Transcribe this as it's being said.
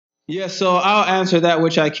Yes, so I'll answer that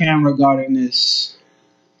which I can regarding this.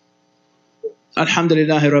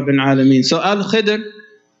 Alhamdulillahi Rabbil Alameen. So Al-Khidr,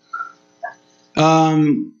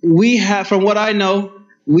 we have, from what I know,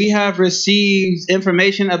 we have received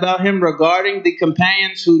information about him regarding the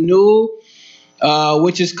companions who knew,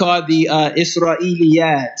 which is called the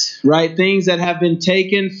Israeliyat, right? Things that have been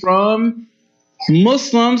taken from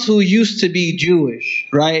Muslims who used to be Jewish,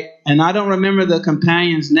 right? And I don't remember the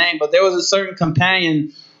companion's name, but there was a certain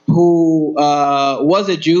companion who was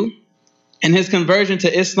a Jew. In his conversion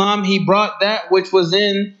to Islam, he brought that which was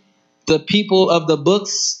in the people of the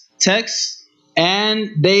book's text,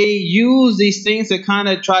 and they use these things to kind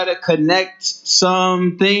of try to connect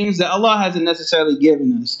some things that Allah hasn't necessarily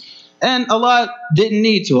given us. And Allah didn't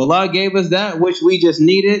need to. Allah gave us that which we just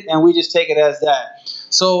needed, and we just take it as that.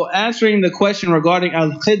 So answering the question regarding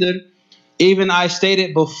Al-Khidr, even I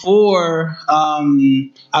stated before,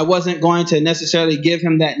 I wasn't going to necessarily give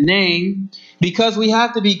him that name, because we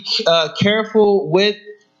have to be careful with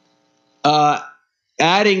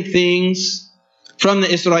adding things from the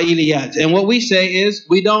Israeliyat. And what we say is,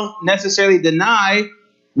 we don't necessarily deny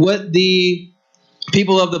what the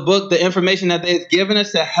people of the book, the information that they've given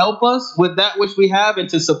us to help us with that which we have and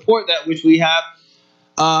to support that which we have.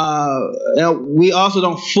 We also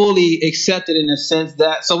don't fully accept it in a sense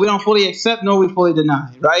that, so we don't fully accept nor we fully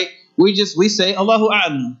deny, right? We say Allahu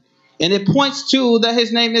A'lam. And it points to that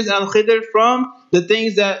his name is Al-Khidr from the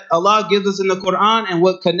things that Allah gives us in the Qur'an and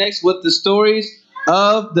what connects with the stories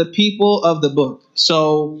of the people of the book.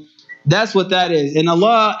 So that's what that is. And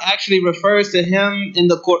Allah actually refers to him in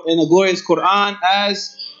the glorious Qur'an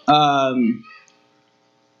as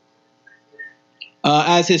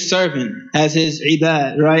his servant, as his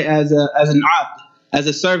ibad, right? As an abd, as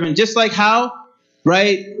a servant. Just like how,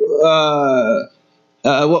 right?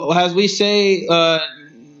 As we say,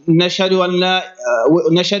 nashhadu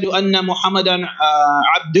anna Muhammadan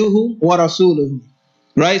abduhu wa rasuluhu.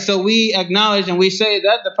 Right? So we acknowledge and we say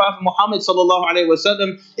that the Prophet Muhammad sallallahu alaihi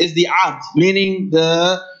wasallam is the abd, meaning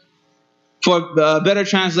for better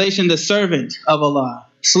translation, the servant of Allah,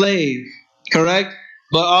 slave, correct?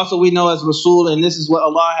 But also we know as Rasul, and this is what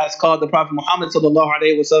Allah has called the Prophet Muhammad sallallahu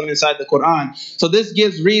alaihi wasallam inside the Quran. So this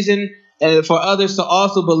gives reason for others to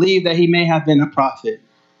also believe that he may have been a prophet,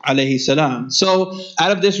 alayhi salam. So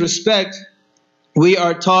out of this respect, we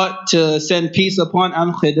are taught to send peace upon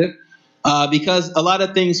Al-Khidr, because a lot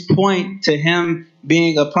of things point to him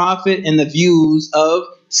being a prophet in the views of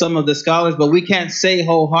some of the scholars, but we can't say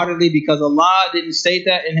wholeheartedly because Allah didn't state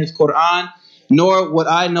that in his Quran, nor what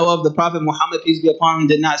I know of the Prophet Muhammad, peace be upon him,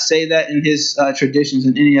 did not say that in his traditions,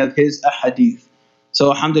 in any of his ahadith.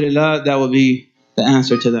 So alhamdulillah, that would be the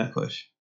answer to that question.